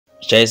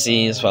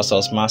Chelsea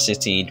vs Man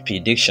City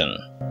prediction.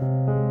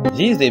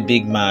 This is the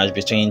big match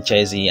between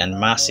Chelsea and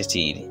Man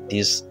City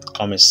this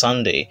coming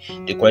Sunday.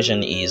 The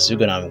question is, who's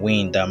gonna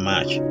win that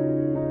match?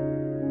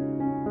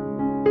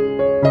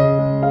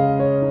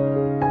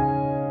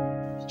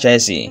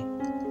 Chelsea,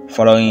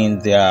 following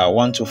their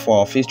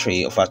 1-4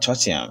 victory over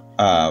Tottenham,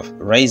 are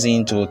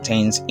rising to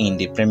 10th in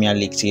the Premier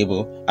League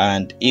table,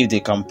 and if they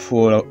can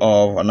pull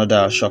off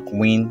another shock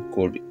win,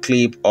 could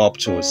clip up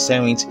to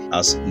 7th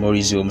as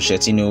Mauricio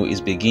Pochettino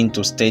is beginning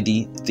to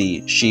steady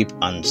the ship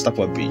on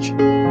Stamford Bridge.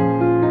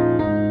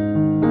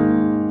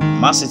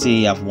 Man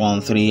City have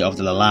won 3 of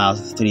the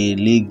last 3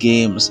 league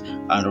games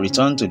and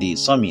returned to the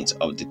summit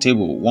of the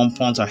table, 1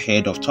 point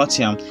ahead of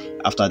Tottenham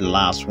after the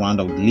last round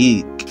of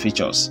league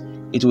fixtures.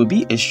 It will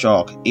be a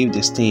shock if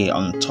they stay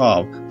on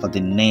top for the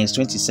next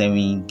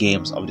 27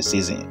 games of the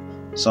season.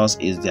 Such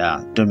is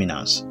their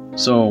dominance.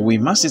 So will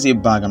Man City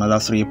bag another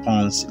 3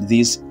 points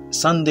this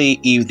Sunday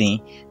evening,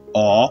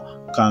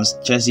 or can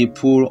Chelsea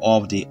pull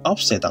off the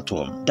upset at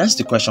home? That's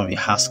the question we're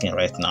asking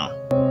right now.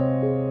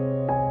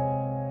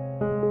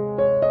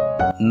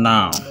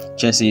 Now,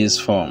 Chelsea's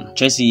form.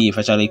 Chelsea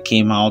eventually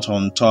came out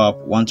on top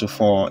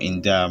 1-4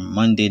 in their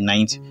Monday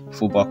night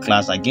football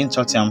clash against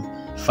Tottenham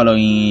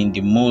following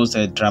the most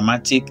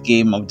dramatic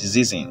game of the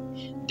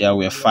season. There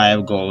were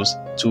 5 goals,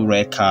 2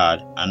 red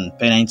cards, and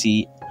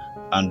penalty,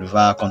 and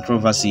VAR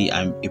controversy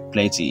and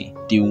plenty.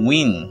 The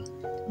win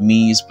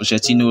means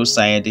Pochettino's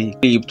side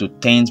clipped to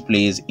 10th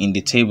place in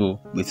the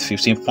table with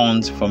 15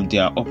 points from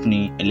their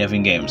opening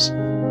 11 games.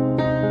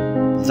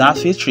 That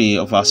victory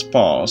over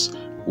Spurs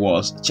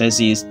was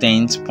Chelsea's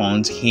 10th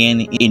point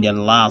gain in their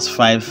last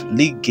 5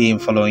 league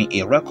games following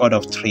a record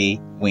of 3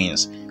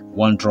 wins,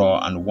 1 draw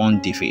and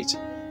 1 defeat.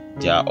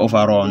 Their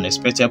overall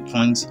expected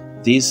points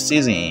this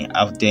season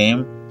have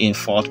them in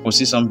 4th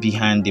position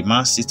behind the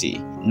Man City,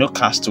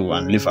 Newcastle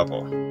and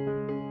Liverpool.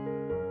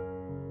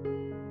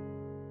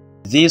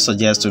 This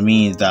suggests to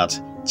me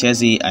that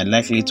Chelsea are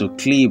likely to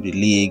clip the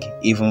league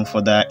even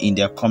further in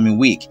their coming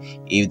week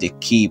if they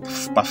keep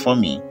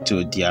performing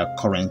to their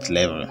current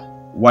level.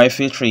 While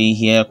victory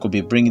here could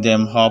be bringing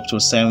them up to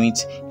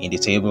 7th in the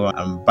table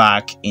and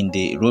back in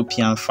the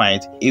European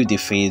fight if they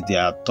face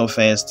their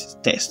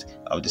toughest test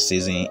of the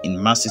season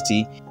in Man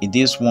City. It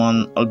is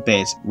one,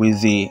 albeit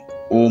with the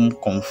home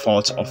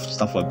comfort of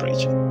Stamford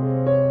Bridge.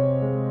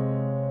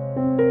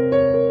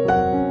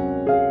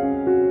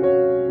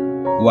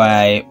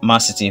 Why Man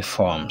City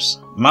forms.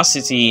 Man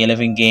City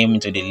 11 games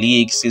into the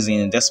league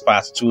season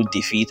despite 2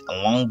 defeats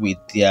along with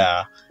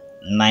their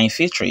 9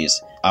 victories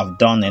have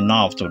done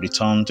enough to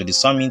return to the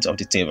summit of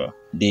the table.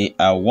 They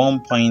are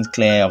 1 point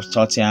clear of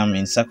Tottenham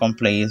in 2nd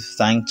place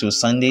thanks to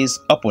Sunday's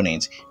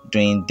opponent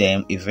doing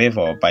them a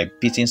favor by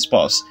beating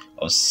Spurs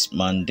on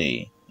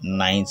Monday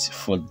Night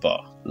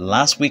Football.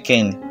 Last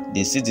weekend,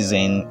 the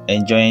Citizens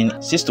enjoying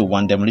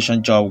 6-1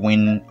 demolition job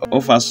win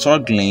over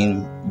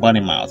struggling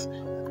Bournemouth.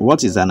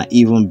 What is an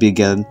even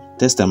bigger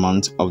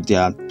testament of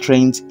their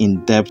strength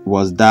in depth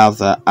was that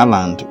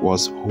Haaland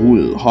was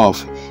pulled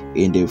off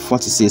in the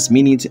 46th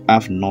minute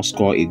after not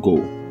score a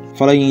goal.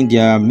 Following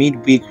their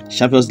midweek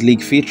Champions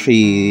League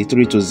victory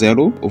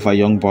 3-0 over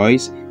Young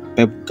Boys,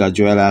 Pep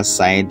Guardiola's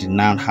side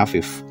now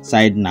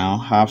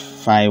have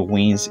 5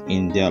 wins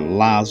in their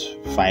last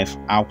 5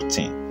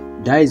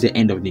 outings. That is the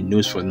end of the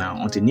news for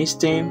now. Until next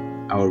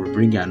time, I will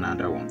bring you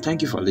another one.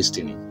 Thank you for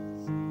listening.